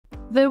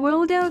The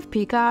world of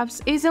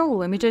pickups isn't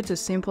limited to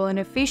simple and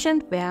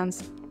efficient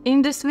vans.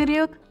 In this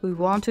video, we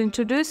want to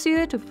introduce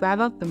you to 5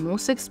 of the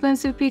most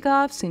expensive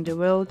pickups in the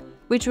world,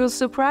 which will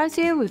surprise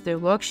you with their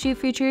luxury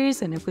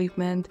features and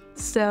equipment.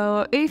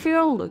 So, if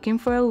you're looking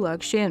for a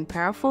luxury and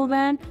powerful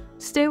van,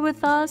 stay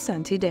with us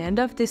until the end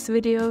of this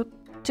video.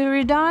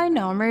 Terradyne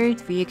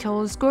armored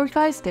vehicles.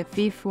 Gurkha is the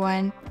 5th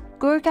one.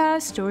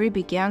 Gurkha's story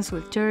begins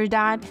with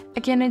Terradyne, a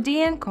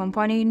Canadian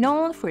company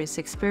known for its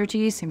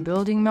expertise in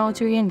building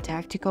military and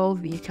tactical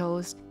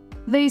vehicles.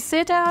 They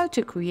set out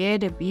to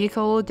create a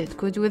vehicle that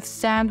could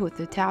withstand with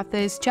the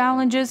toughest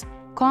challenges,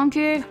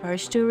 conquer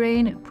harsh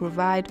terrain, and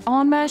provide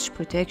unmatched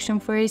protection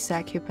for its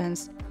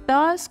occupants.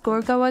 Thus,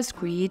 Gurkha was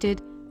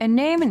created, a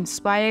name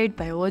inspired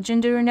by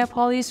legendary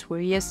Nepalese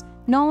warriors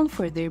known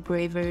for their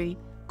bravery.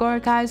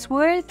 Gurkha is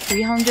worth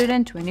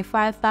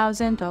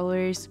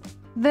 $325,000.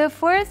 The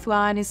 4th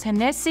one is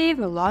Hennessey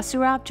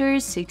VelociRaptor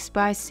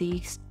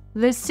 6x6.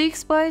 The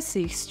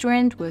 6x6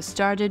 trend was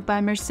started by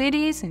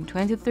Mercedes in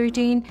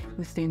 2013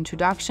 with the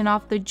introduction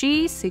of the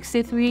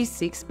G63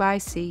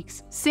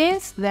 6x6.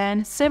 Since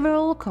then,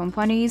 several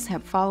companies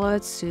have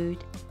followed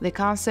suit. The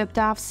concept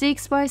of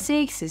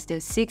 6x6 is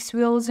that 6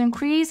 wheels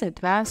increase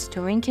advanced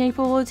towing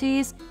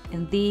capabilities,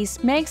 and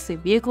this makes the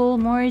vehicle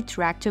more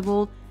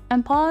tractable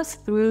and pass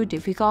through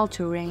difficult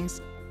terrains.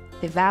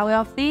 The value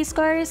of these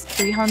cars is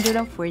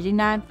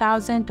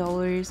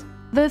 $349,000.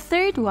 The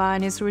 3rd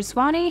one is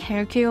Rezvani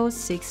Hercules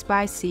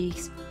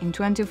 6x6. In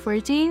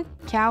 2014,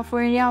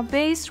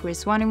 California-based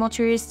Rezvani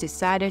Motors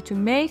decided to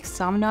make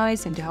some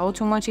noise in the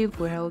automotive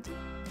world.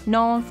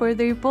 Known for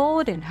their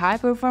bold and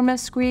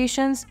high-performance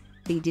creations,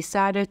 they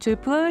decided to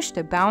push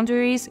the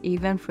boundaries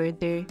even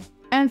further.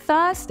 And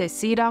thus, the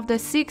seed of the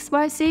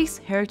 6x6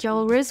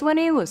 Herkul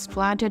Rezvani was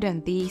planted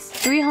and this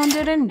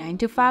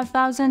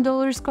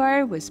 $395,000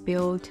 car was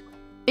built.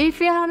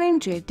 If you have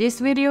enjoyed this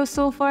video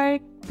so far,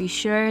 be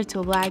sure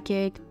to like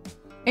it.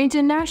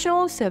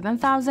 International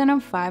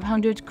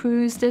 7500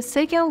 Cruise, the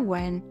 2nd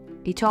one.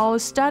 It all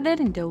started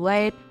in the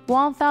late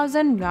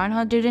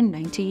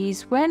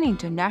 1990s when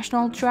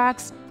international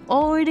trucks,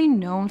 already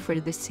known for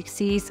the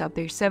success of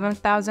their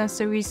 7000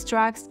 series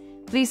trucks,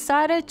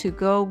 decided to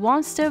go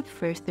one step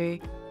further.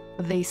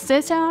 They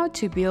set out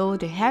to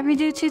build a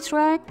heavy-duty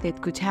truck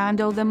that could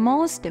handle the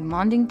most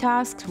demanding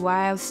tasks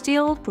while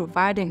still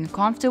providing a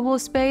comfortable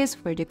space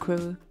for the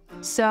crew.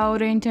 So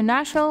the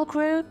international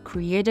crew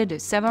created the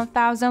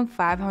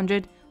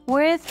 7500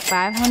 worth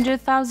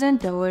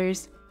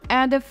 $500,000.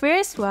 And the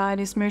first one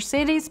is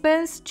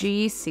Mercedes-Benz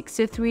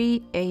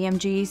G63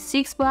 AMG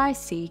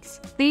 6x6.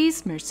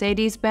 This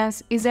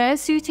Mercedes-Benz is a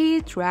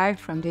SUV derived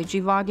from the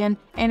G-Wagon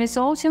and its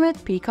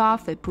ultimate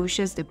pickup that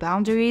pushes the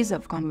boundaries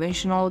of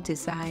conventional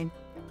design.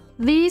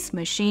 This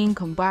machine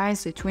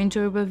combines the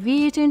twin-turbo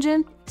V8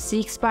 engine,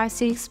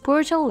 6x6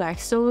 portal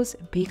axles,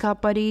 a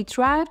pickup body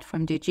derived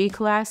from the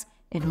G-Class,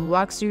 and a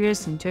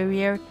luxurious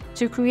interior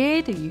to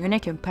create a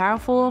unique and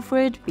powerful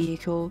off-road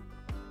vehicle.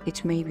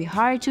 It may be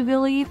hard to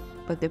believe,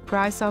 but the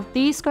price of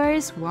these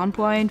cars is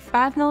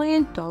 $1.5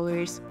 million.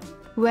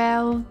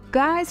 Well,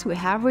 guys, we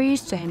have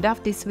reached the end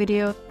of this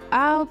video.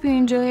 I hope you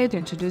enjoyed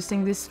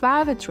introducing these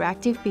 5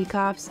 attractive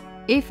pickups.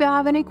 If you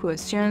have any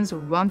questions or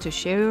want to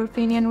share your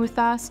opinion with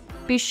us,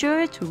 be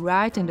sure to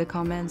write in the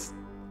comments.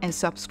 And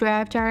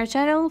subscribe to our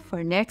channel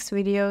for next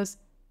videos.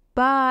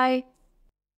 Bye!